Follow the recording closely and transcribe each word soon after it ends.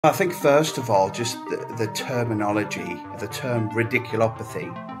I think first of all, just the terminology, the term radiculopathy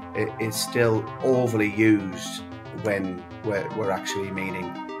is still overly used when we're actually meaning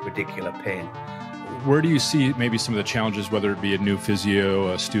radicular pain. Where do you see maybe some of the challenges, whether it be a new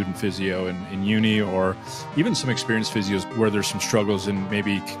physio, a student physio in uni, or even some experienced physios where there's some struggles in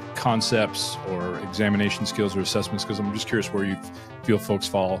maybe concepts or examination skills or assessments? Because I'm just curious where you feel folks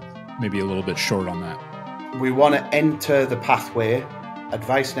fall maybe a little bit short on that. We want to enter the pathway,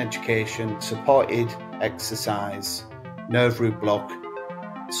 advice and education, supported exercise, nerve root block,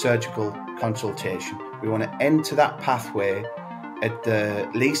 surgical consultation. We want to enter that pathway at the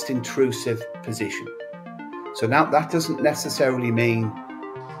least intrusive position. So now that doesn't necessarily mean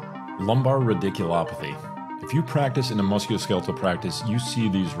lumbar radiculopathy. If you practice in a musculoskeletal practice, you see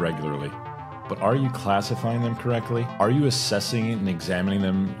these regularly. But are you classifying them correctly? Are you assessing and examining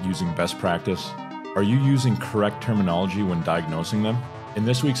them using best practice? Are you using correct terminology when diagnosing them? In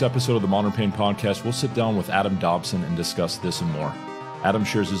this week's episode of the Modern Pain Podcast, we'll sit down with Adam Dobson and discuss this and more. Adam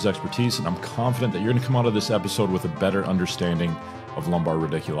shares his expertise, and I'm confident that you're going to come out of this episode with a better understanding of lumbar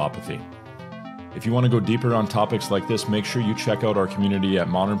radiculopathy. If you want to go deeper on topics like this, make sure you check out our community at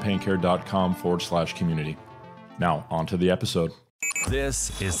modernpaincare.com/community. Now, on to the episode.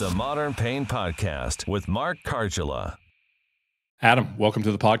 This is the Modern Pain Podcast with Mark Cargilla. Adam, welcome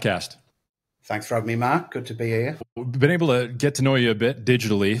to the podcast. Thanks for having me, Mark. Good to be here. We've been able to get to know you a bit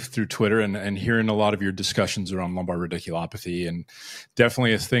digitally through Twitter and hearing a lot of your discussions around lumbar radiculopathy, and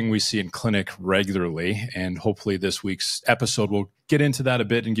definitely a thing we see in clinic regularly. And hopefully this week's episode will get into that a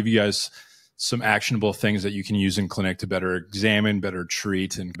bit and give you guys some actionable things that you can use in clinic to better examine, better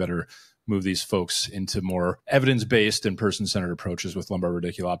treat, and better move these folks into more evidence-based and person-centered approaches with lumbar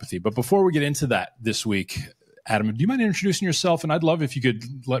radiculopathy. But before we get into that this week, Adam, do you mind introducing yourself? And I'd love if you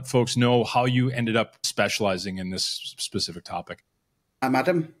could let folks know how you ended up specializing in this specific topic. I'm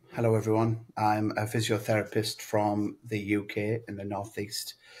Adam. Hello, everyone. I'm a physiotherapist from the UK in the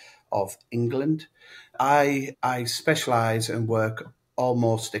northeast of England. I specialize and work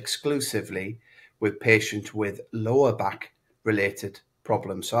almost exclusively with patients with lower back related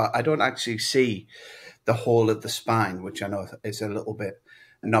problems. So I don't actually see the whole of the spine, which I know is a little bit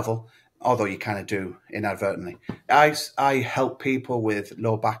novel, although you kind of do inadvertently. I help people with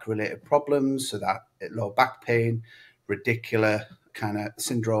low back related problems, so that low back pain, radicular kind of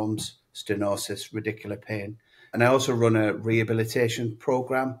syndromes, stenosis, radicular pain. And I also run a rehabilitation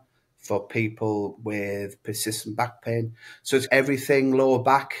program for people with persistent back pain. So it's everything lower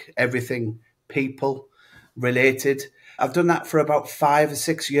back, everything people related. I've done that for about 5 or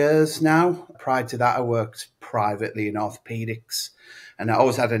 6 years now. Prior to that, I worked privately in orthopedics. And I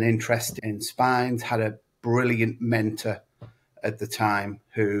always had an interest in spines, had a brilliant mentor at the time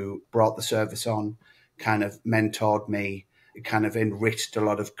who brought the service on, kind of mentored me, kind of enriched a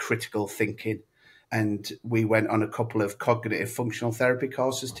lot of critical thinking. And we went on a couple of cognitive functional therapy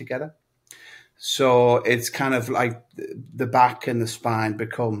courses together. So it's kind of like the back and the spine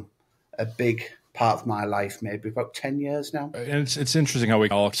become a big part of my life, maybe about 10 years now. And it's interesting how we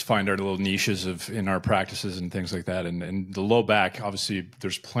all find our little niches in our practices and things like that. And the low back, obviously,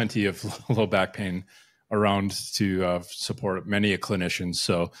 there's plenty of low back pain around to support many clinicians.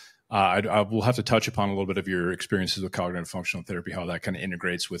 So I will have to touch upon a little bit of your experiences with cognitive functional therapy, how that kind of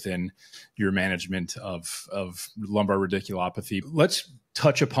integrates within your management of lumbar radiculopathy. Let's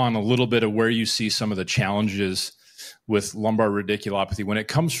touch upon a little bit of where you see some of the challenges with lumbar radiculopathy when it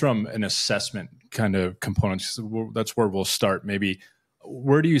comes from an assessment kind of components. That's where we'll start. Maybe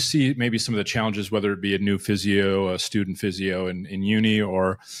where do you see maybe some of the challenges, whether it be a new physio, a student physio in uni,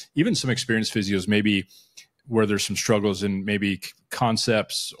 or even some experienced physios, maybe where there's some struggles in maybe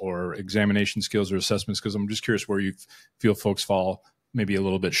concepts or examination skills or assessments? Because I'm just curious where you feel folks fall maybe a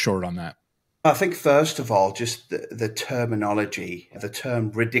little bit short on that. I think first of all, just the terminology, the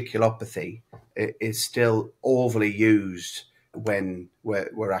term radiculopathy is still overly used when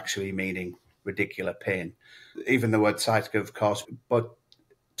we're actually meaning radicular pain. Even the word sciatica, of course, but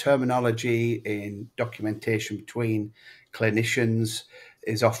terminology in documentation between clinicians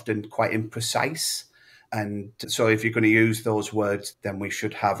is often quite imprecise. And so if you're going to use those words, then we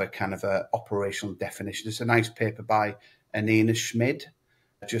should have a kind of a operational definition. There's a nice paper by Anina Schmid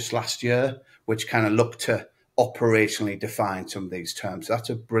just last year, which kind of looked to operationally define some of these terms. That's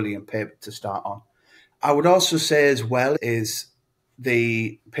a brilliant paper to start on. I would also say as well is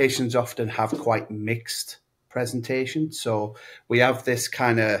the patients often have quite mixed presentation. So we have this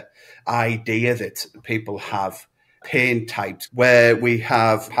kind of idea that people have pain types where we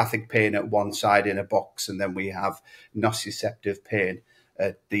have pathic pain at one side in a box, and then we have nociceptive pain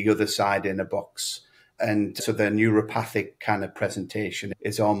at the other side in a box. And so the neuropathic kind of presentation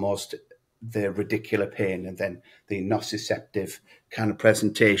is almost the radicular pain, and then the nociceptive kind of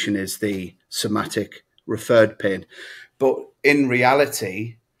presentation is the somatic referred pain. But in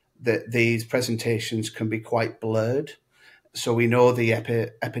reality, these presentations can be quite blurred. So we know the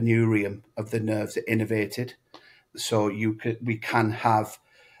epineurium of the nerves are innervated. So we can have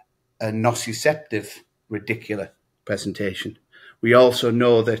a nociceptive radicular presentation. We also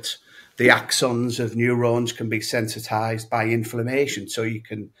know that the axons of neurons can be sensitized by inflammation. So you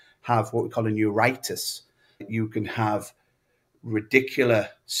can have what we call a neuritis. You can have radicular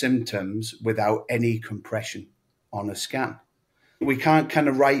symptoms without any compression on a scan. We can't kind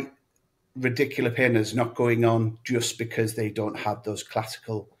of write radicular pain as not going on just because they don't have those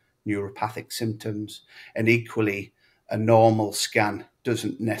classical neuropathic symptoms. And equally, a normal scan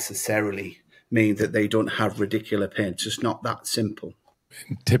doesn't necessarily mean that they don't have radicular pain. It's just not that simple.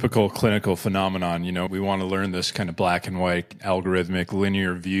 Typical clinical phenomenon, we want to learn this kind of black and white algorithmic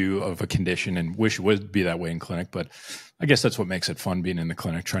linear view of a condition and wish it would be that way in clinic. But I guess that's what makes it fun being in the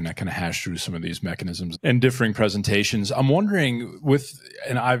clinic, trying to kind of hash through some of these mechanisms and differing presentations. I'm wondering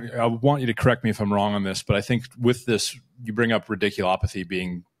and I want you to correct me if I'm wrong on this, but I think with this, you bring up radiculopathy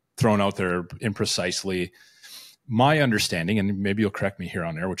being thrown out there imprecisely. My understanding, and maybe you'll correct me here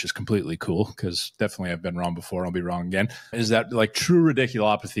on air, which is completely cool because definitely I've been wrong before, I'll be wrong again, is that like true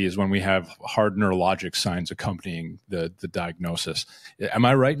radiculopathy is when we have hard neurologic signs accompanying the diagnosis. Am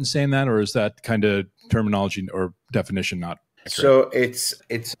I right in saying that, or is that kind of terminology or definition not accurate? So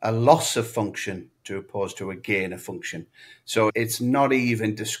it's a loss of function to opposed to a gain of function. So it's not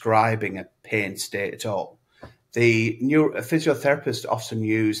even describing a pain state at all. The physiotherapists often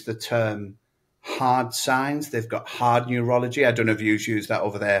use the term hard signs. They've got hard neurology. I don't know if you use that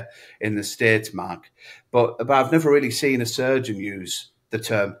over there in the States, Mark, but I've never really seen a surgeon use the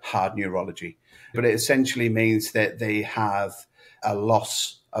term hard neurology. But it essentially means that they have a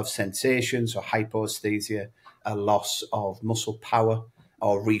loss of sensation, so hypoesthesia, a loss of muscle power,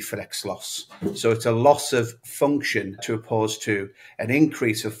 or reflex loss. So it's a loss of function to opposed to an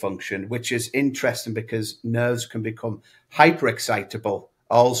increase of function, which is interesting because nerves can become hyperexcitable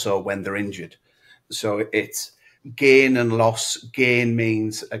also when they're injured. So it's gain and loss. Gain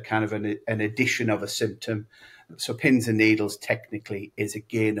means a kind of an addition of a symptom. So pins and needles technically is a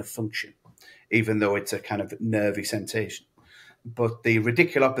gain of function, even though it's a kind of nervy sensation. But the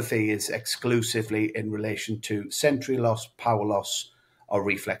radiculopathy is exclusively in relation to sensory loss, power loss, or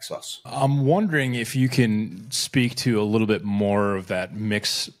reflex loss. I'm wondering if you can speak to a little bit more of that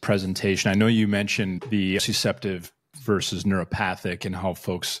mixed presentation. I know you mentioned the nociceptive versus neuropathic and how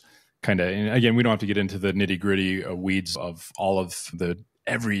folks and again, we don't have to get into the nitty gritty weeds of all of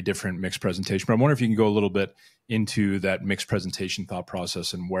every different mixed presentation, but I wonder if you can go a little bit into that mixed presentation thought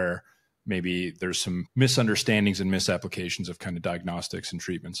process and where maybe there's some misunderstandings and misapplications of kind of diagnostics and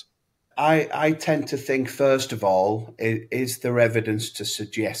treatments. I tend to think, first of all, is there evidence to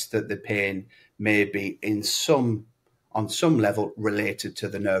suggest that the pain may be on some level related to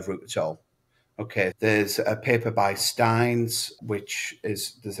the nerve root at all? Okay, there's a paper by Steins,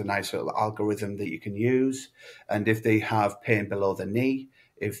 there's a nice little algorithm that you can use. And if they have pain below the knee,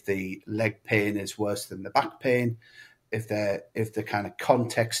 if the leg pain is worse than the back pain, if the kind of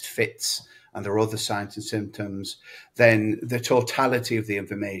context fits and there are other signs and symptoms, then the totality of the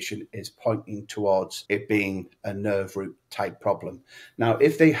information is pointing towards it being a nerve root type problem. Now,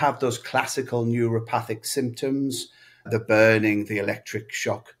 if they have those classical neuropathic symptoms, the burning, the electric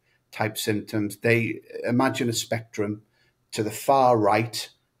shock type symptoms, they imagine a spectrum. To the far right,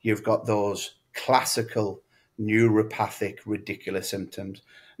 you've got those classical neuropathic radicular symptoms.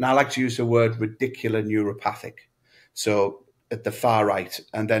 And I like to use the word radicular neuropathic. So at the far right,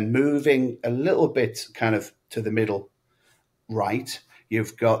 and then moving a little bit kind of to the middle right,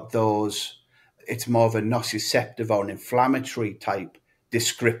 you've got those, it's more of a nociceptive or an inflammatory type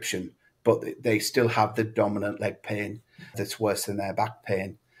description, but they still have the dominant leg pain that's worse than their back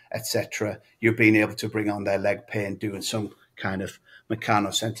pain, etc. You've been able to bring on their leg pain doing some kind of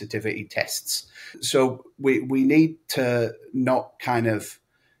mechanosensitivity tests. So we need to not kind of,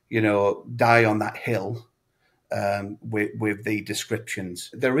 die on that hill with the descriptions.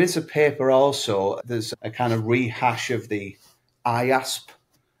 There is a paper also, there's a kind of rehash of the IASP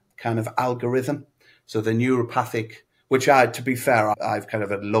kind of algorithm. So the neuropathic, which to be fair, I've kind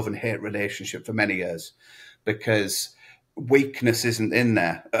of a love and hate relationship for many years because weakness isn't in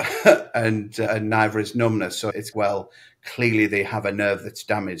there and neither is numbness. So it's, clearly they have a nerve that's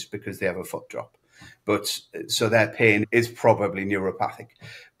damaged because they have a foot drop. But so their pain is probably neuropathic,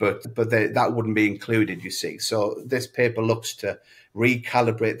 but that wouldn't be included, you see. So this paper looks to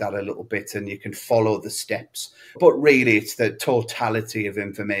recalibrate that a little bit, and you can follow the steps. But really, it's the totality of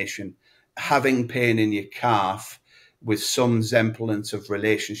information. Having pain in your calf with some semblance of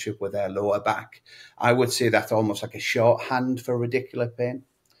relationship with their lower back, I would say that's almost like a shorthand for radicular pain.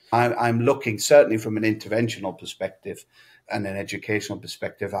 I'm looking, certainly from an interventional perspective and an educational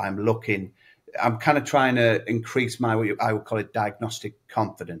perspective, I'm kind of trying to increase my, I would call it diagnostic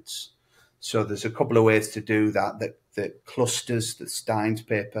confidence. So there's a couple of ways to do that. The clusters, the Stein's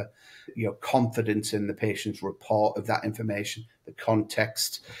paper, your confidence in the patient's report of that information, the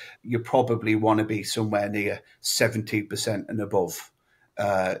context. You probably want to be somewhere near 70% and above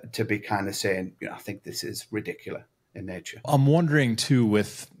to be kind of saying, I think this is radicular in nature. I'm wondering too,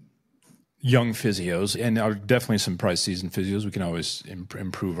 with young physios, and are definitely some probably seasoned physios, we can always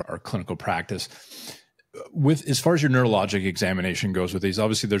improve our clinical practice. With as far as your neurologic examination goes with these,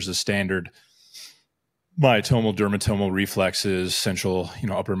 obviously there's a standard myotomal, dermatomal reflexes, central,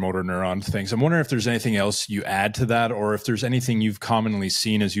 upper motor neuron things. I'm wondering if there's anything else you add to that, or if there's anything you've commonly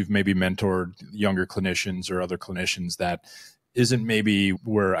seen as you've maybe mentored younger clinicians or other clinicians that isn't maybe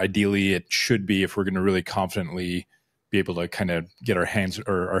where ideally it should be if we're going to really confidently be able to kind of get our hands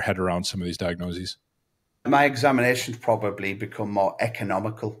or our head around some of these diagnoses. My examinations probably become more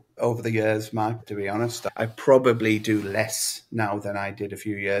economical over the years, Mark, to be honest. I probably do less now than I did a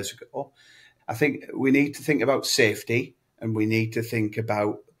few years ago. I think we need to think about safety, and we need to think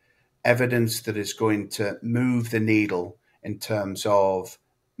about evidence that is going to move the needle in terms of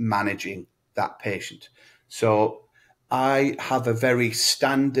managing that patient. So I have a very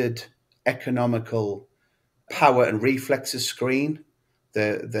standard economical power and reflexes screen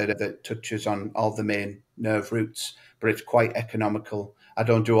that touches on all the main nerve roots, but it's quite economical. I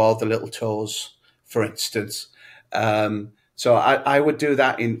don't do all the little toes, for instance. So I would do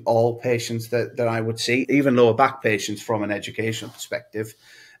that in all patients that I would see, even lower back patients from an educational perspective,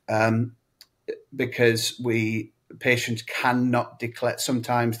 because patients cannot declare,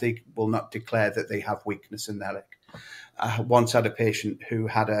 sometimes they will not declare that they have weakness in their leg. I once had a patient who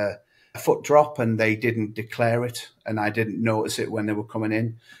had a foot drop and they didn't declare it, and I didn't notice it when they were coming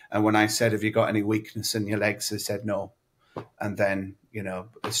in. And when I said, have you got any weakness in your legs? They said no. And then,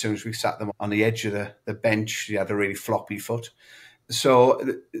 as soon as we sat them on the edge of the bench, she had a really floppy foot. So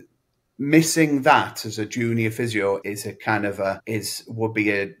missing that as a junior physio is would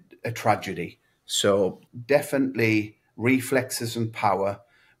be a tragedy. So definitely reflexes and power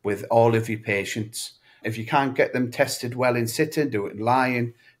with all of your patients. If you can't get them tested well in sitting, do it in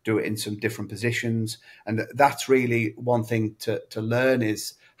lying, do it in some different positions. And that's really one thing to learn,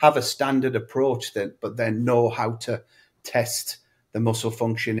 is have a standard approach, but then know how to test the muscle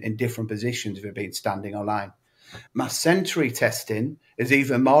function in different positions if you've been standing or lying. Mass sensory testing is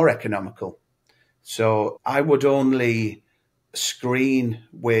even more economical. So I would only screen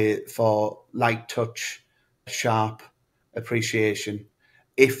for light touch, sharp appreciation,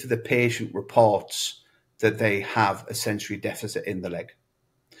 if the patient reports that they have a sensory deficit in the leg.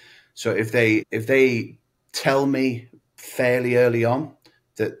 So if they tell me fairly early on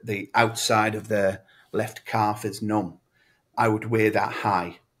that the outside of their left calf is numb, I would weigh that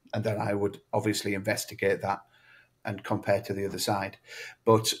high, and then I would obviously investigate that and compare to the other side.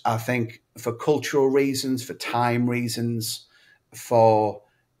 But I think for cultural reasons, for time reasons, for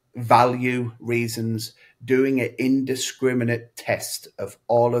value reasons, doing an indiscriminate test of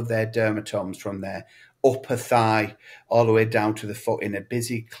all of their dermatomes from their upper thigh all the way down to the foot in a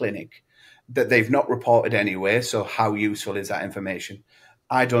busy clinic that they've not reported anyway, so how useful is that information?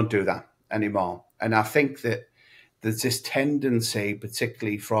 I don't do that anymore. And I think that there's this tendency,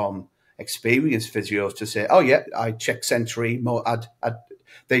 particularly from experienced physios, to say, oh yeah, I check sensory more.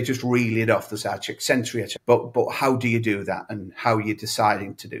 They just reel it off. They say, I check sensory. But how do you do that, and how are you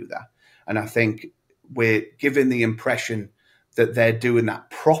deciding to do that? And I think we're given the impression that they're doing that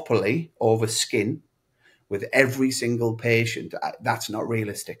properly over skin with every single patient. That's not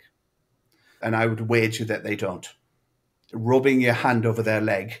realistic. And I would wager that they don't. Rubbing your hand over their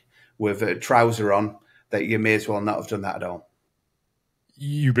leg with a trouser on, that you may as well not have done that at all.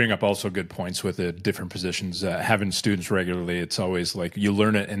 You bring up also good points with the different positions. Having students regularly, it's always like you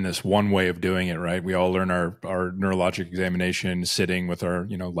learn it in this one way of doing it, right? We all learn our neurologic examination sitting with our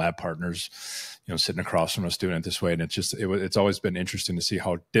lab partners, sitting across from a student this way, and it's always been interesting to see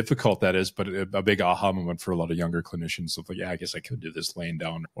how difficult that is. But a big aha moment for a lot of younger clinicians of like, yeah, I guess I could do this laying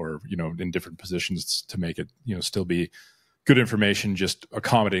down or in different positions to make it still be good information just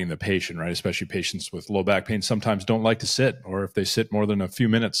accommodating the patient, right? Especially patients with low back pain sometimes don't like to sit, or if they sit more than a few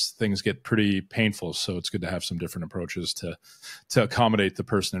minutes, things get pretty painful. So it's good to have some different approaches to accommodate the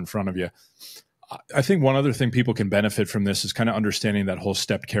person in front of you. I think one other thing people can benefit from this is kind of understanding that whole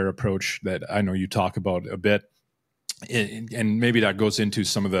stepped care approach that I know you talk about a bit. And maybe that goes into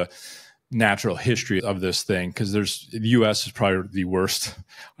some of the natural history of this thing, because the US is probably the worst.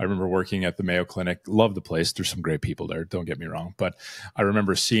 I remember working at the Mayo Clinic, love the place. There's some great people there, don't get me wrong. But I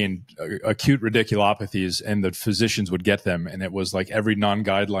remember seeing acute radiculopathies, and the physicians would get them. And it was like every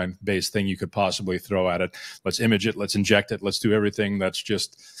non-guideline based thing you could possibly throw at it. Let's image it, let's inject it, let's do everything. That's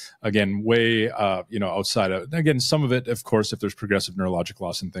just, again, way, outside of, again, some of it, of course, if there's progressive neurologic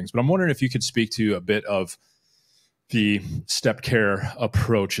loss and things. But I'm wondering if you could speak to a bit of the step care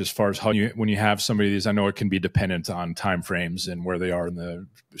approach as far as how when you have somebody of these. I know it can be dependent on timeframes and where they are in the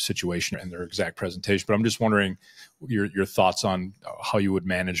situation and their exact presentation, but I'm just wondering your thoughts on how you would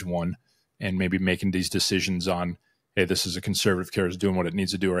manage one, and maybe making these decisions on, hey, this is a conservative care, is doing what it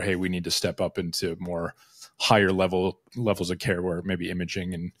needs to do, or hey, we need to step up into more higher levels of care where maybe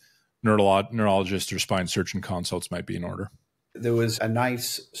imaging and neurologist or spine surgeon consults might be in order. There was a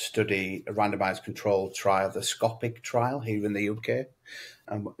nice study, a randomized controlled trial, the SCOPIC trial here in the UK.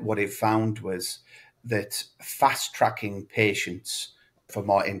 And what it found was that fast-tracking patients for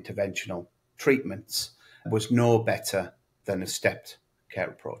more interventional treatments was no better than a stepped care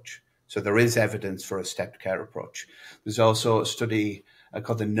approach. So there is evidence for a stepped care approach. There's also a study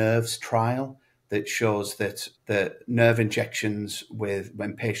called the NERVES trial that shows that the nerve injections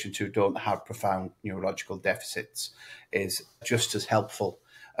when patients who don't have profound neurological deficits is just as helpful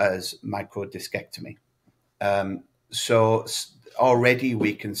as microdiscectomy. So already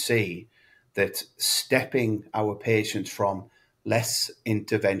we can see that stepping our patients from less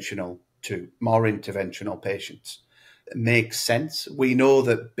interventional to more interventional patients makes sense. We know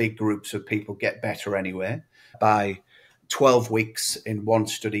that big groups of people get better anyway. By 12 weeks in one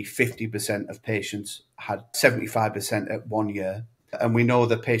study, 50% of patients had 75% at 1 year. And we know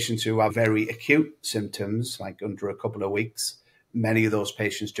that patients who have very acute symptoms, like under a couple of weeks, many of those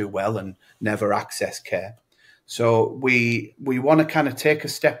patients do well and never access care. So we want to kind of take a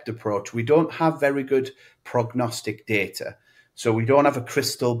stepped approach. We don't have very good prognostic data. So we don't have a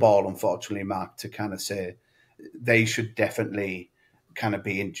crystal ball, unfortunately, Mark, to kind of say they should definitely kind of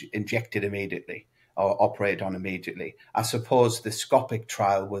be injected immediately or operated on immediately. I suppose the SCOPIC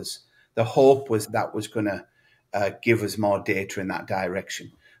trial the hope was that was going to give us more data in that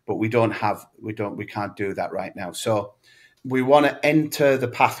direction, but we can't do that right now. So we want to enter the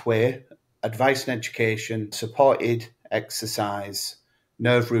pathway, advice and education, supported exercise,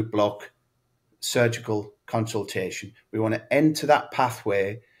 nerve root block, surgical consultation. We want to enter that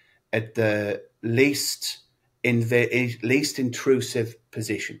pathway at the least intrusive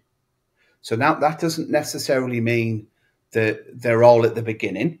position. So now that doesn't necessarily mean that they're all at the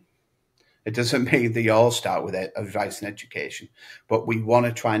beginning. It doesn't mean that you all start with advice and education, but we want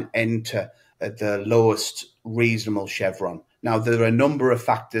to try and enter at the lowest reasonable chevron. Now, there are a number of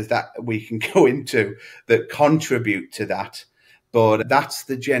factors that we can go into that contribute to that, but that's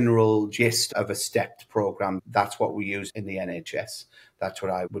the general gist of a stepped program. That's what we use in the NHS. That's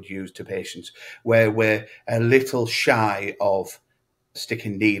what I would use to patients, where we're a little shy of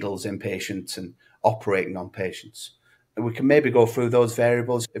sticking needles in patients and operating on patients. And we can maybe go through those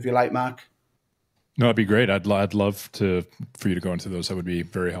variables, if you like, Mark. No, it'd be great. I'd love for you to go into those. That would be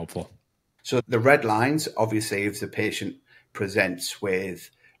very helpful. So the red lines, obviously, if the patient presents with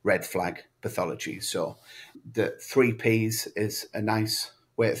red flag pathology. So the 3 Ps is a nice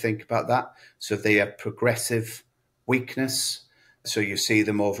way to think about that. So they are progressive weakness. So you see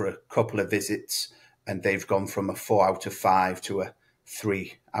them over a couple of visits and they've gone from a 4 out of 5 to a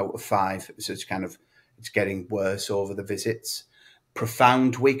 3 out of 5. So it's getting worse over the visits.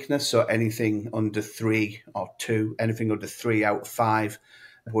 Profound weakness, so anything under 3 or 2, anything under 3 out of 5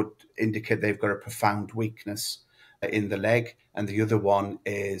 would indicate they've got a profound weakness in the leg. And the other one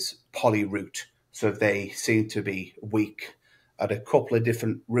is polyroot. So they seem to be weak at a couple of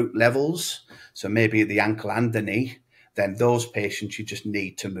different root levels. So maybe the ankle and the knee. Then those patients, you just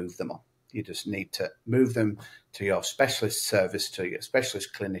need to move them on. You just need to move them to your specialist service, to your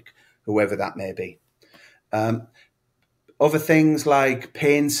specialist clinic, whoever that may be. Other things like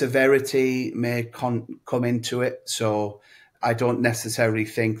pain severity may come into it. So I don't necessarily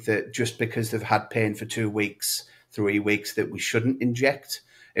think that just because they've had pain for 2 weeks, 3 weeks, that we shouldn't inject.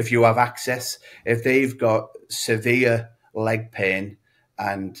 If you have access, if they've got severe leg pain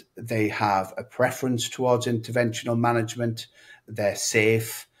and they have a preference towards interventional management, they're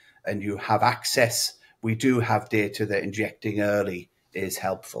safe, and you have access we do have data that injecting early is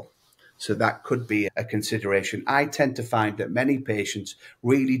helpful. So that could be a consideration. I tend to find that many patients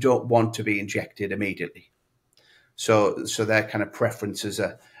really don't want to be injected immediately. So their kind of preferences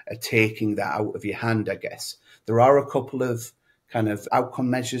are taking that out of your hand, I guess. There are a couple of kind of outcome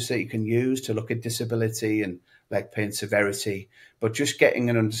measures that you can use to look at disability and leg pain severity, but just getting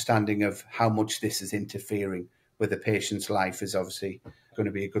an understanding of how much this is interfering with a patient's life is obviously going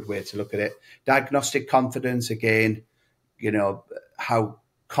to be a good way to look at it. Diagnostic confidence, again, how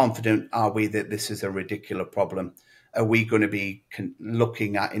confident are we that this is a radicular problem? Are we going to be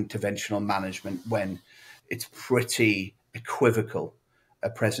looking at interventional management when it's pretty equivocal a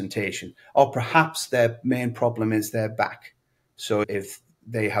presentation? Or perhaps their main problem is their back. So if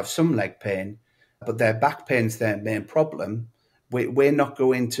they have some leg pain, but their back pain's their main problem, we're not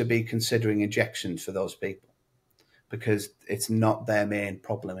going to be considering injections for those people because it's not their main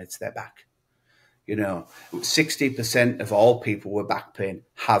problem, it's their back. 60% of all people with back pain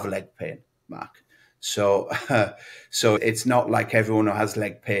have leg pain, Mark. So it's not like everyone who has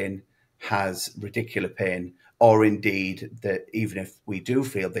leg pain has radicular pain, or indeed that even if we do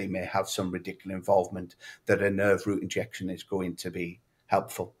feel they may have some radicular involvement, that a nerve root injection is going to be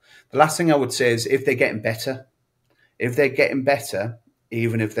helpful. The last thing I would say is if they're getting better,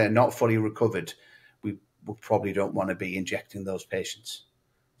 even if they're not fully recovered, we probably don't want to be injecting those patients.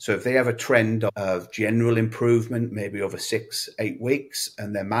 So if they have a trend of general improvement, maybe over 6-8 weeks,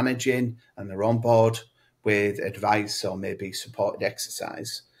 and they're managing and they're on board with advice or maybe supported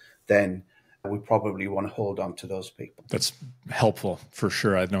exercise, then we probably want to hold on to those people. That's helpful for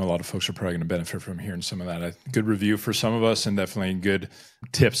sure. I know a lot of folks are probably going to benefit from hearing some of that. A good review for some of us and definitely good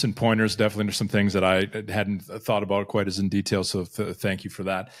tips and pointers. Definitely there's some things that I hadn't thought about quite as in detail. So thank you for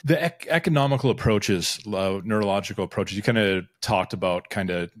that. The economical approaches, neurological approaches, you kind of talked about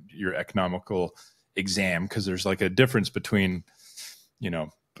kind of your economical exam because there's like a difference between,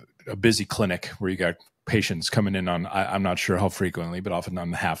 a busy clinic where you got patients coming in on, I'm not sure how frequently, but often on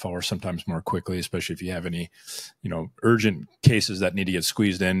the half hour, sometimes more quickly, especially if you have any, urgent cases that need to get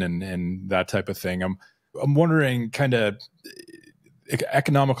squeezed in and that type of thing. I'm wondering kind of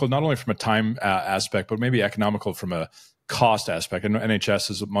economical, not only from a time aspect, but maybe economical from a cost aspect. And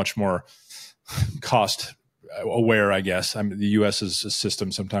NHS is much more cost aware, I guess. The US's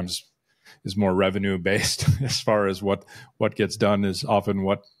system sometimes is more revenue based as far as what gets done is often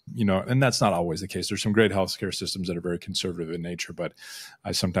what, and that's not always the case. There's some great healthcare systems that are very conservative in nature, but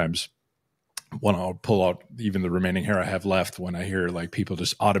I sometimes want to pull out even the remaining hair I have left when I hear like people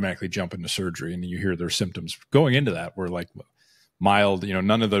just automatically jump into surgery and you hear their symptoms going into that were like mild,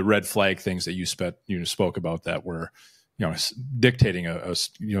 none of the red flag things that you spoke about that were, dictating a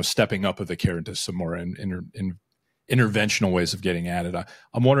stepping up of the care into some more interventional ways of getting at it.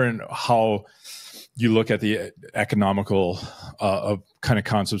 I'm wondering how you look at the economical kind of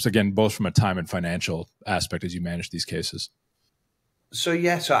concepts, again, both from a time and financial aspect as you manage these cases. So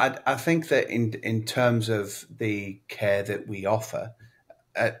I think that in terms of the care that we offer,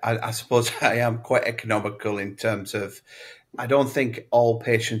 I suppose I am quite economical in terms of I don't think all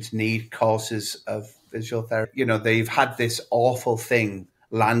patients need courses of physiotherapy. They've had this awful thing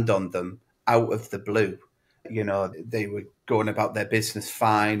land on them out of the blue. They were going about their business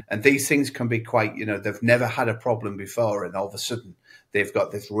fine. And these things can be quite, they've never had a problem before. And all of a sudden, they've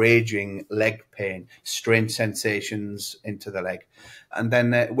got this raging leg pain, strange sensations into the leg. And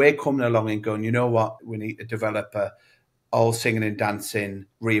then we're coming along and going, you know what? We need to develop a all singing and dancing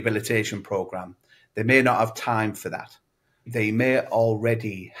rehabilitation program. They may not have time for that. They may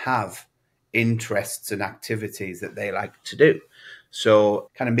already have interests and activities that they like to do. So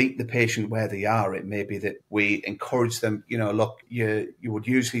kind of meet the patient where they are. It may be that we encourage them, look, you would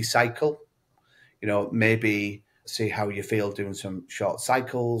usually cycle, maybe see how you feel doing some short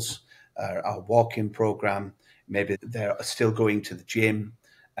cycles, a walking program. Maybe they're still going to the gym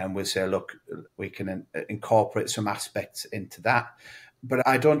and we'll say, look, we can incorporate some aspects into that. But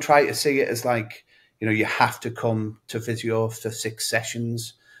I don't try to see it as like, you have to come to physio for 6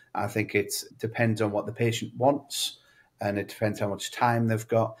 sessions. I think it depends on what the patient wants. And it depends how much time they've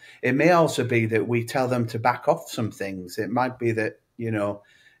got. It may also be that we tell them to back off some things. It might be that,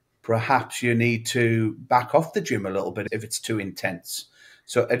 perhaps you need to back off the gym a little bit if it's too intense.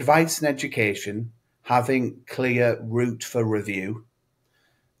 So advice and education, having clear route for review,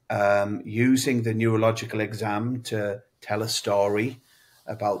 using the neurological exam to tell a story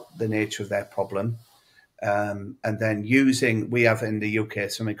about the nature of their problem. And then we have in the UK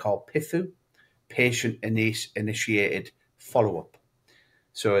something called PIFU, patient-initiated follow-up.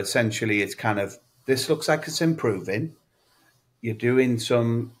 So essentially it's kind of, this looks like it's improving. You're doing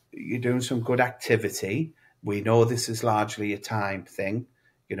some you're doing some good activity. We know this is largely a time thing.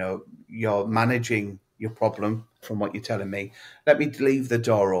 You know, you're managing your problem from what you're telling me. Let me leave the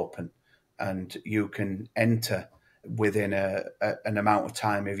door open and you can enter within an amount of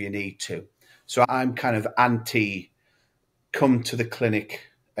time if you need to. So I'm kind of anti come to the clinic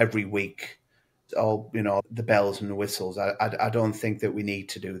every week, all, you know, the bells and the whistles. I don't think that we need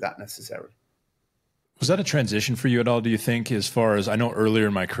to do that necessarily. Was that a transition for you at all, do you think, as far as, I know earlier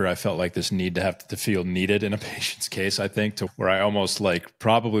in my career, I felt like this need to have to feel needed in a patient's case, I think, to where I almost, like,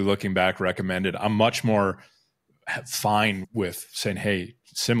 probably looking back, recommended. I'm much more fine with saying, hey,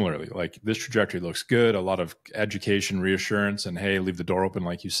 similarly, like, this trajectory looks good, a lot of education, reassurance, and hey, leave the door open,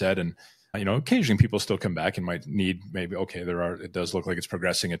 like you said. And, you know, occasionally people still come back and might need maybe, okay, it does look like it's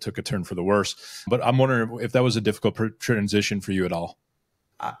progressing. It took a turn for the worse. But I'm wondering if that was a difficult transition for you at all.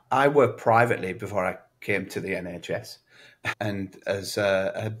 I worked privately before I came to the NHS, and as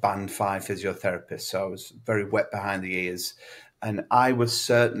a band 5 physiotherapist, so I was very wet behind the ears. And I was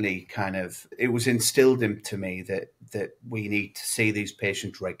certainly it was instilled into me that we need to see these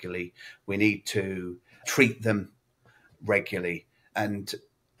patients regularly. We need to treat them regularly. And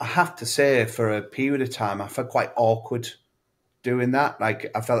I have to say, for a period of time, I felt quite awkward doing that. Like,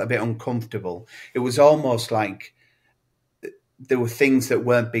 I felt a bit uncomfortable. It was almost like there were things that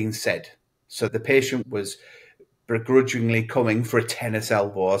weren't being said. So the patient was begrudgingly coming for a tennis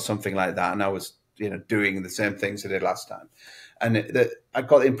elbow or something like that. And I was, doing the same things I did last time. And I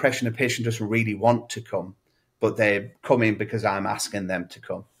got the impression the patient doesn't really want to come, but they're coming because I'm asking them to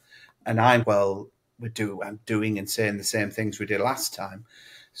come. And I'm doing and saying the same things we did last time.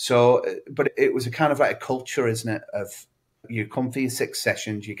 So, but it was a kind of like a culture, isn't it? Of you come for your 6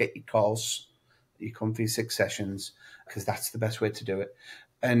 sessions, you get your course, you come for your 6 sessions, because that's the best way to do it.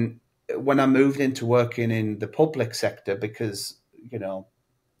 And when I moved into working in the public sector, because,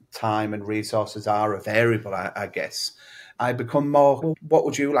 time and resources are a variable, I guess, I become more, what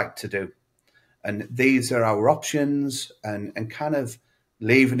would you like to do? And these are our options, and kind of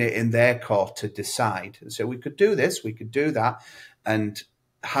leaving it in their court to decide. So we could do this, we could do that. And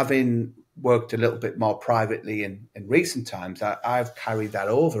having worked a little bit more privately in recent times, I've carried that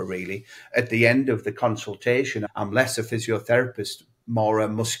over, really. At the end of the consultation, I'm less a physiotherapist, more a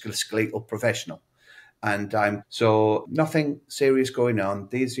musculoskeletal professional. And so nothing serious going on.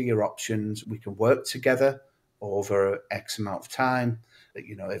 These are your options. We can work together over X amount of time,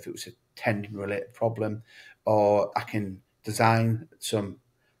 if it was a tendon-related problem, or I can design some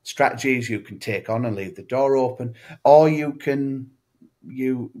strategies you can take on and leave the door open, or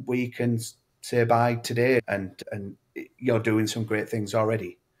we can say bye today, and you're doing some great things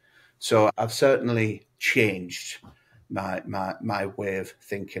already. So I've certainly changed my way of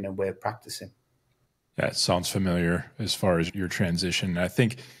thinking and way of practicing. Yeah, it sounds familiar as far as your transition. I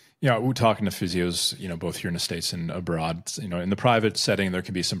think, we're talking to physios, both here in the States and abroad. In the private setting, there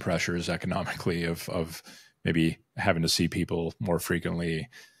can be some pressures economically of maybe having to see people more frequently.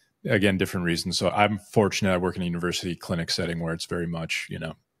 Again, different reasons. So I'm fortunate I work in a university clinic setting where it's very much,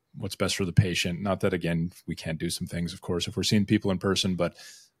 what's best for the patient. Not that, again, we can't do some things, of course, if we're seeing people in person, but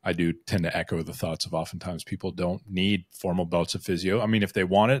I do tend to echo the thoughts of oftentimes people don't need formal bouts of physio. I mean, if they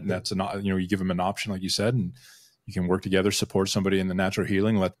want it, and that's you give them an option, like you said, and you can work together, support somebody in the natural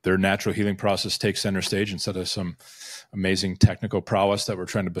healing, let their natural healing process take center stage instead of some amazing technical prowess that we're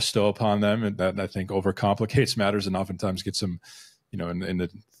trying to bestow upon them. And that, I think, overcomplicates matters and oftentimes gets them, in the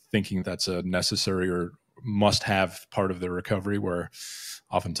thinking that's a necessary or must-have part of their recovery, where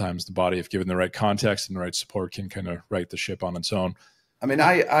oftentimes the body, if given the right context and the right support, can kind of right the ship on its own. I mean,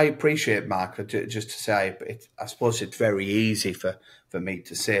 I appreciate, Mark, just to say, I suppose it's very easy for me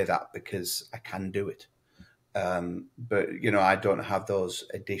to say that because I can do it. But, I don't have those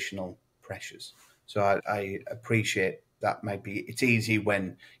additional pressures. So I appreciate that. Maybe it's easy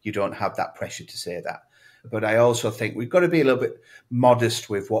when you don't have that pressure to say that. But I also think we've got to be a little bit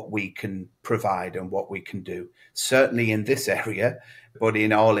modest with what we can provide and what we can do. Certainly in this area, but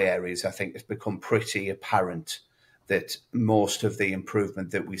in all areas, I think it's become pretty apparent that most of the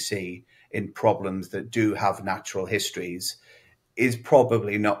improvement that we see in problems that do have natural histories is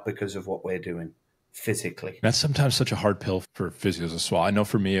probably not because of what we're doing physically. That's sometimes such a hard pill for physios to swallow. I know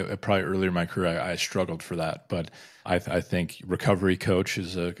for me, probably earlier in my career, I struggled for that. But I think recovery coach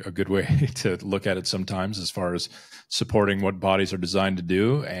is a good way to look at it sometimes, as far as supporting what bodies are designed to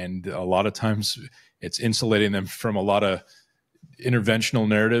do. And a lot of times it's insulating them from a lot of interventional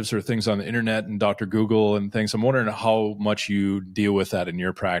narratives or things on the internet and Dr. Google and things. I'm wondering how much you deal with that in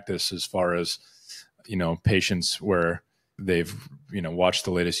your practice, as far as, patients where they've, watched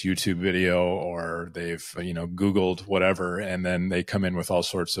the latest YouTube video, or they've, Googled whatever, and then they come in with all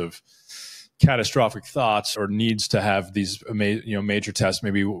sorts of catastrophic thoughts or needs to have these major tests.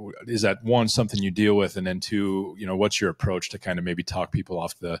 Maybe is that one, something you deal with, and then two, what's your approach to kind of maybe talk people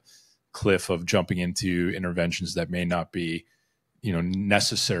off the cliff of jumping into interventions that may not be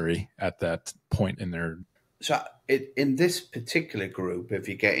necessary at that point in their. So in this particular group, if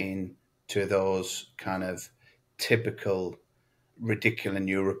you're getting to those kind of typical radicular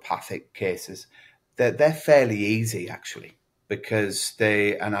neuropathic cases, they're fairly easy actually, because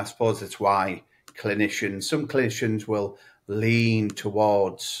and I suppose that's why some clinicians will lean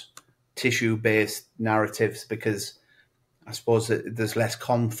towards tissue-based narratives, because I suppose that there's less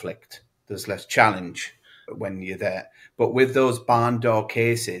conflict, there's less challenge when you're there. But with those barn door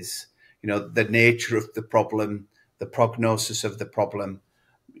cases, the nature of the problem, the prognosis of the problem,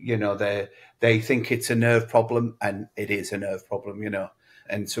 they think it's a nerve problem, and it is a nerve problem,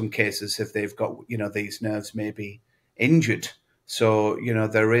 In some cases, if they've got, these nerves may be injured. So,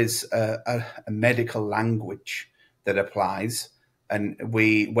 there is a medical language that applies, and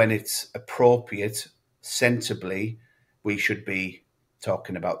when it's appropriate, sensibly, we should be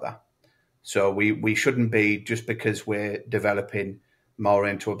talking about that. So we shouldn't be, just because we're developing more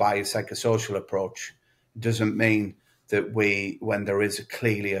into a biopsychosocial approach, doesn't mean that when there is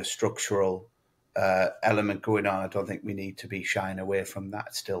clearly a structural element going on, I don't think we need to be shying away from that.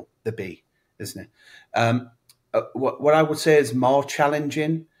 It's still the B, isn't it? What I would say is more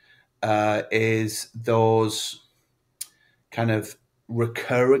challenging is those kind of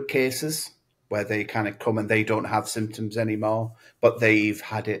recurrent cases where they kind of come and they don't have symptoms anymore, but they've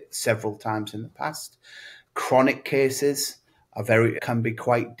had it several times in the past. Chronic cases can be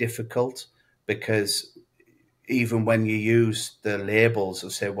quite difficult, because even when you use the labels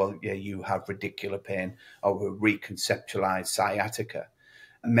of say, well, yeah, you have radicular pain or reconceptualized sciatica,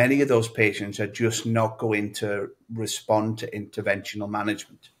 many of those patients are just not going to respond to interventional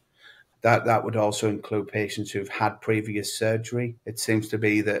management. That would also include patients who've had previous surgery. It seems to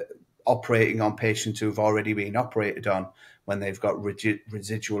be that operating on patients who've already been operated on, when they've got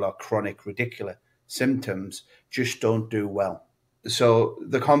residual or chronic radicular symptoms, just don't do well. So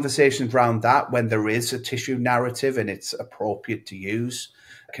the conversations around that, when there is a tissue narrative and it's appropriate to use,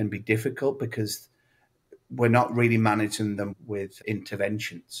 can be difficult, because we're not really managing them with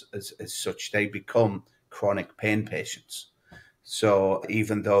interventions as such. They become chronic pain patients. So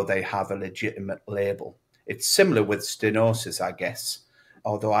even though they have a legitimate label, it's similar with stenosis, I guess.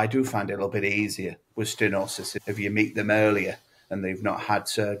 Although I do find it a little bit easier with stenosis if you meet them earlier and they've not had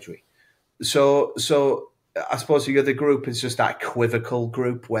surgery. So I suppose the other group is just that equivocal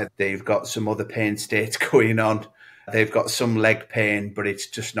group where they've got some other pain states going on. They've got some leg pain, but it's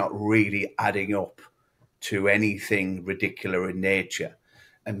just not really adding up to anything radicular in nature.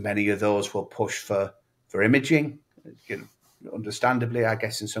 And many of those will push for imaging, understandably, I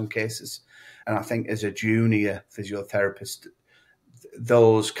guess, in some cases. And I think as a junior physiotherapist,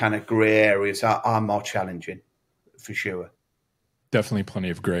 those kind of grey areas are more challenging, for sure. Definitely plenty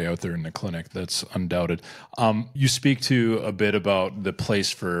of gray out there in the clinic. That's undoubted. You speak to a bit about the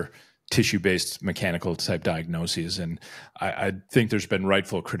place for tissue-based mechanical type diagnoses. And I think there's been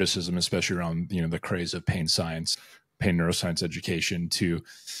rightful criticism, especially around, the craze of pain science, pain neuroscience education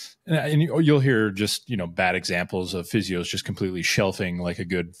and you'll hear just, bad examples of physios just completely shelving like a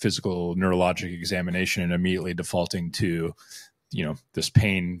good physical neurologic examination and immediately defaulting to, this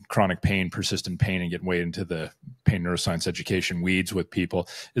pain, chronic pain, persistent pain, and get way into the pain neuroscience education weeds with people.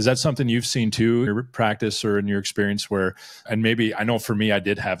 Is that something you've seen too in your practice or in your experience and maybe, I know for me, I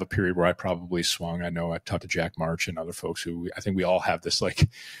did have a period where I probably swung. I know I talked to Jack March and other folks who I think we all have this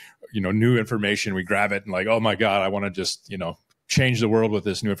new information. We grab it and oh my God, I want to just, change the world with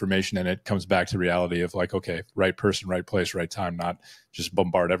this new information. And it comes back to reality of okay, right person, right place, right time, not just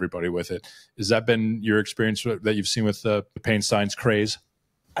bombard everybody with it. Has that been your experience that you've seen with the pain science craze?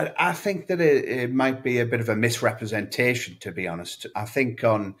 I think that it might be a bit of a misrepresentation, to be honest. I think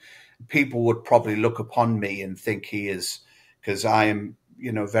people would probably look upon me and think he is, because I am,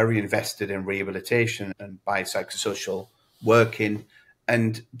 very invested in rehabilitation and biopsychosocial working.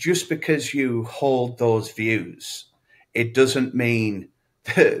 And just because you hold those views, it doesn't mean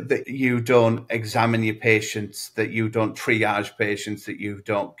that you don't examine your patients, that you don't triage patients, that you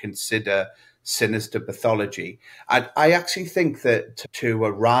don't consider sinister pathology. I actually think that to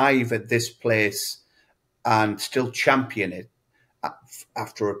arrive at this place and still champion it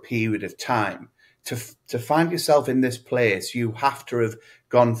after a period of time, to find yourself in this place, you have to have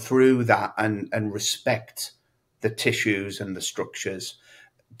gone through that and respect the tissues and the structures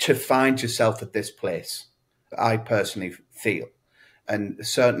to find yourself at this place. I personally feel. And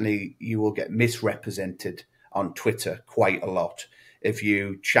certainly you will get misrepresented on Twitter quite a lot if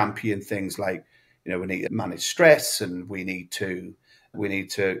you champion things like, we need to manage stress, and we need to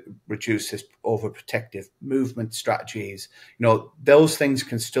reduce this overprotective movement strategies. Those things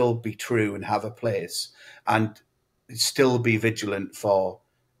can still be true and have a place, and still be vigilant for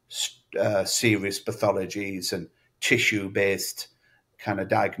serious pathologies and tissue-based kind of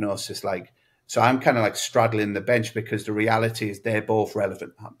diagnosis. So I'm kind of like straddling the bench, because the reality is they're both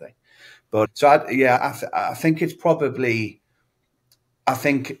relevant, aren't they? But so I think it's probably, I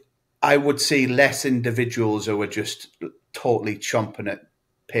think I would see less individuals who are just totally chomping at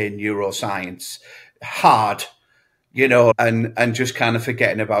pain neuroscience hard, and just kind of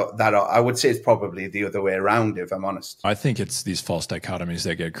forgetting about that. I would say it's probably the other way around, if I'm honest. I think it's these false dichotomies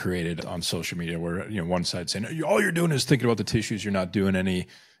that get created on social media where, one side saying, all you're doing is thinking about the tissues, you're not doing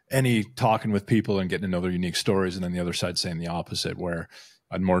any talking with people and getting to know their unique stories. And then the other side saying the opposite, where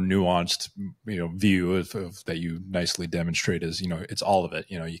a more nuanced, view of that you nicely demonstrate is, it's all of it.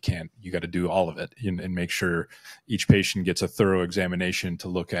 You got to do all of it and make sure each patient gets a thorough examination to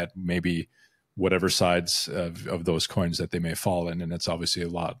look at maybe whatever sides of those coins that they may fall in. And it's obviously a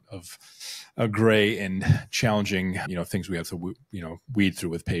lot of gray and challenging, things we have to, weed through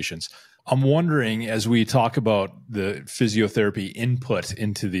with patients. I'm wondering, as we talk about the physiotherapy input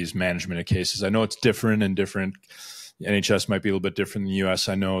into these management of cases, I know it's different and different. NHS might be a little bit different in the US.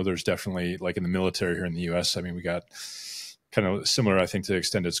 I know there's definitely, like in the military here in the US, I mean, we got kind of similar, I think, to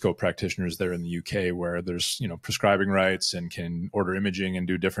extended scope practitioners there in the UK, where there's, prescribing rights and can order imaging and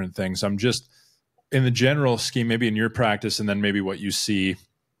do different things. I'm just, in the general scheme, maybe in your practice, and then maybe what you see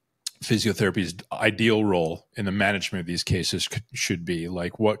physiotherapy's ideal role in the management of these cases should be.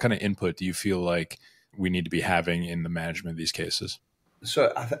 Like, what kind of input do you feel like we need to be having in the management of these cases?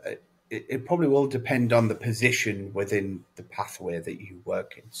 So it probably will depend on the position within the pathway that you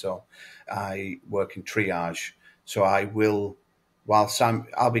work in. So I work in triage. So I will,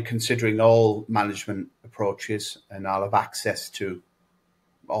 I'll be considering all management approaches, and I'll have access to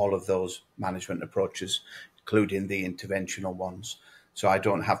all of those management approaches, including the interventional ones. So I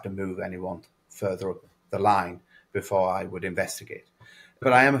don't have to move anyone further up the line before I would investigate.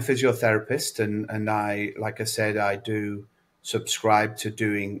 But I am a physiotherapist, and I, like I said, I do subscribe to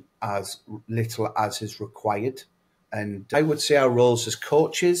doing as little as is required. And I would say our roles as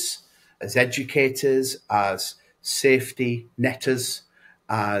coaches, as educators, as safety netters,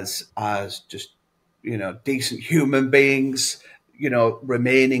 as just, decent human beings,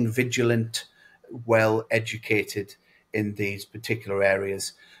 remaining vigilant, well educated in these particular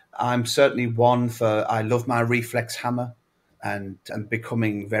areas. I'm certainly one for, I love my reflex hammer, and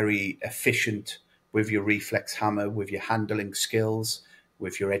becoming very efficient with your reflex hammer, with your handling skills,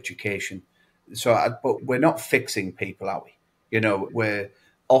 with your education. So, but we're not fixing people, are we? We're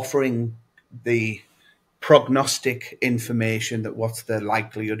offering the prognostic information that what's the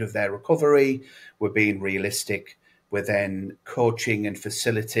likelihood of their recovery. We're being realistic. We're then coaching and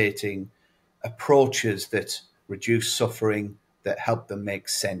facilitating approaches that reduce suffering, that help them make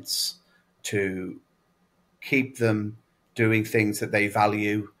sense, to keep them doing things that they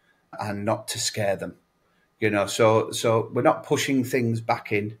value and not to scare them. So we're not pushing things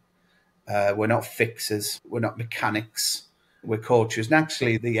back in. We're not fixers. We're not mechanics. We're coaches. And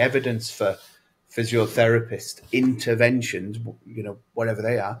actually, the evidence for physiotherapist interventions, whatever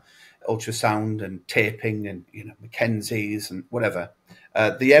they are, ultrasound and taping and, Mackenzie's and whatever,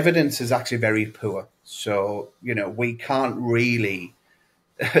 the evidence is actually very poor. So, we can't really,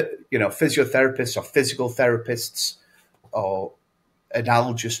 physiotherapists or physical therapists or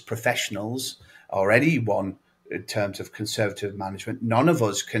analogous professionals or anyone in terms of conservative management, none of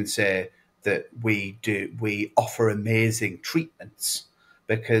us can say that we offer amazing treatments,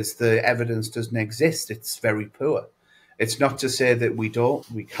 because the evidence doesn't exist. It's very poor. It's not to say that we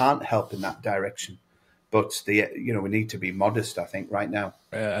can't help in that direction, but we need to be modest, I think, right now.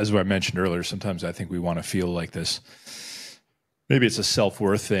 As I mentioned earlier, sometimes I think we want to feel like this. Maybe it's a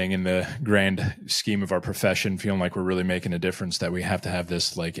self-worth thing in the grand scheme of our profession, feeling like we're really making a difference, that we have to have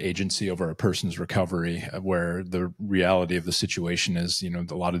this like agency over a person's recovery, where the reality of the situation is,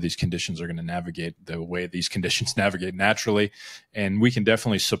 a lot of these conditions are going to navigate the way these conditions navigate naturally. And we can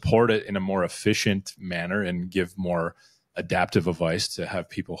definitely support it in a more efficient manner and give more adaptive advice to have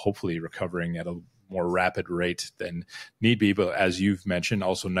people hopefully recovering at a more rapid rate than need be. But as you've mentioned,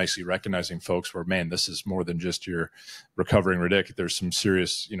 also nicely recognizing folks where, man, this is more than just your recovering radic. There's some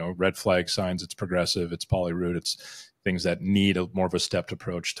serious, red flag signs. It's progressive, it's polyroot, it's things that need more of a stepped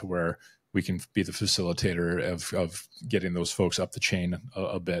approach, to where we can be the facilitator of getting those folks up the chain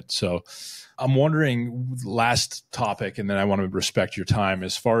a bit. So I'm wondering, last topic, and then I want to respect your time,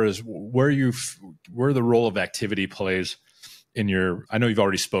 as far as where the role of activity plays in your, I know you've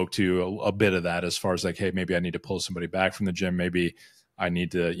already spoke to a bit of that, as far as like, hey, maybe I need to pull somebody back from the gym. Maybe I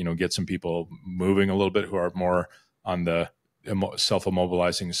need to, get some people moving a little bit who are more on the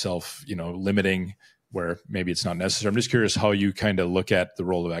self-immobilizing, limiting, where maybe it's not necessary. I'm just curious how you kind of look at the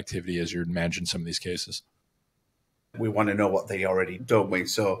role of activity as you're managing some of these cases. We want to know what they already do, don't we?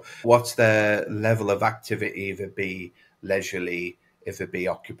 So what's their level of activity, if it be leisurely, if it be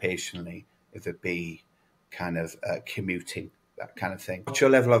occupationally, if it be kind of commuting, that kind of thing. What's your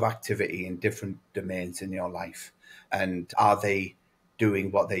level of activity in different domains in your life? And are they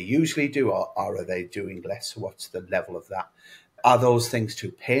doing what they usually do, or are they doing less? What's the level of that? Are those things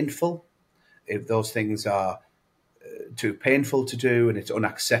too painful? If those things are too painful to do and it's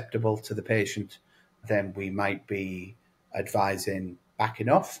unacceptable to the patient, then we might be advising backing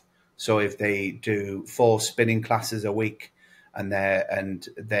off. So if they do 4 spinning classes a week and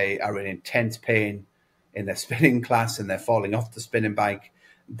they are in intense pain in their spinning class and they're falling off the spinning bike,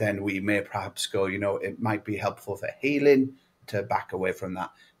 then we may perhaps go, it might be helpful for healing to back away from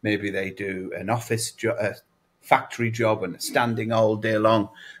that. Maybe they do an office factory job and standing all day long,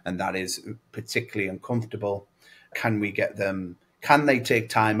 and that is particularly uncomfortable. Can they take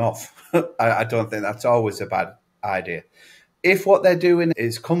time off? I don't think that's always a bad idea. If what they're doing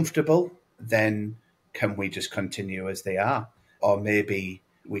is comfortable, then can we just continue as they are? Or maybe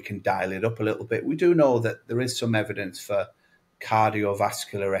we can dial it up a little bit. We do know that there is some evidence for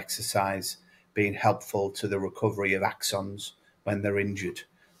cardiovascular exercise being helpful to the recovery of axons when they're injured.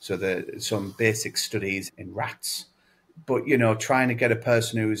 So there's some basic studies in rats. But, trying to get a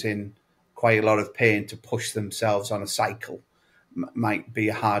person who's in quite a lot of pain to push themselves on a cycle might be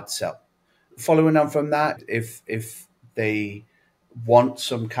a hard sell. Following on from that, if they want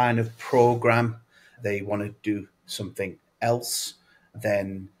some kind of program, they want to do something else,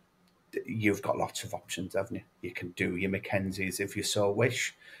 then you've got lots of options, haven't you? You can do your Mackenzies if you so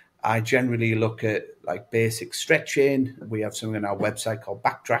wish. I generally look at like basic stretching. We have something on our website called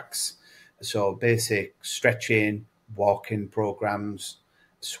Backtracks. So basic stretching, walking programs,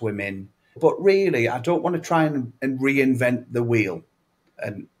 swimming. But really, I don't want to try and reinvent the wheel.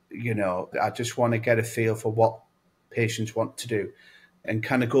 And, I just want to get a feel for what patients want to do and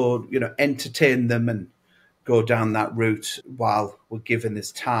kind of go, entertain them and go down that route while we're given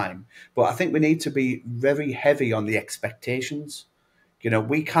this time. But I think we need to be very heavy on the expectations.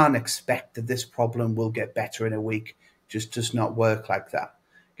 We can't expect that this problem will get better in a week. It just does not work like that.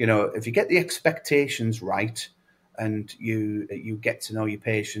 If you get the expectations right and you get to know your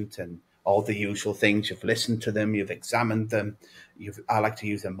patient and all the usual things, you've listened to them, you've examined them, I like to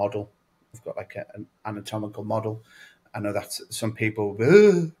use a model. I've got like an anatomical model. I know that's some people,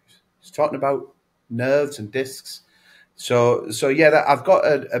 he's talking about nerves and discs. So yeah, I've got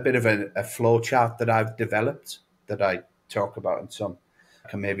a bit of a flow chart that I've developed that I talk about, and some I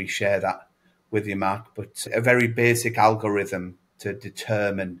can maybe share that with you, Mark. But a very basic algorithm to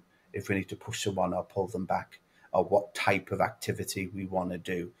determine if we need to push someone or pull them back, or what type of activity we want to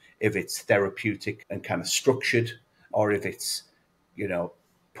do. If it's therapeutic and kind of structured, or if it's,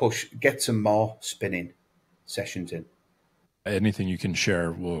 get some more spinning sessions in. Anything you can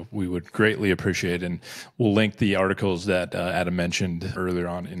share, we would greatly appreciate. And we'll link the articles that Adam mentioned earlier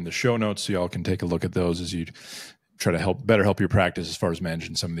on in the show notes, so y'all can take a look at those as you try to better help your practice as far as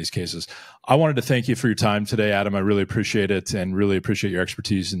managing some of these cases. I wanted to thank you for your time today, Adam. I really appreciate it, and really appreciate your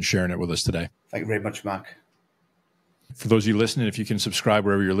expertise and sharing it with us today. Thank you very much, Mark. For those of you listening, if you can subscribe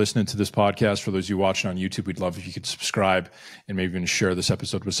wherever you're listening to this podcast. For those of you watching on YouTube, we'd love if you could subscribe and maybe even share this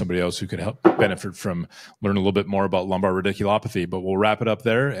episode with somebody else who could help benefit from learning a little bit more about lumbar radiculopathy. But we'll wrap it up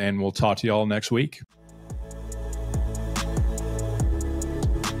there, and we'll talk to you all next week.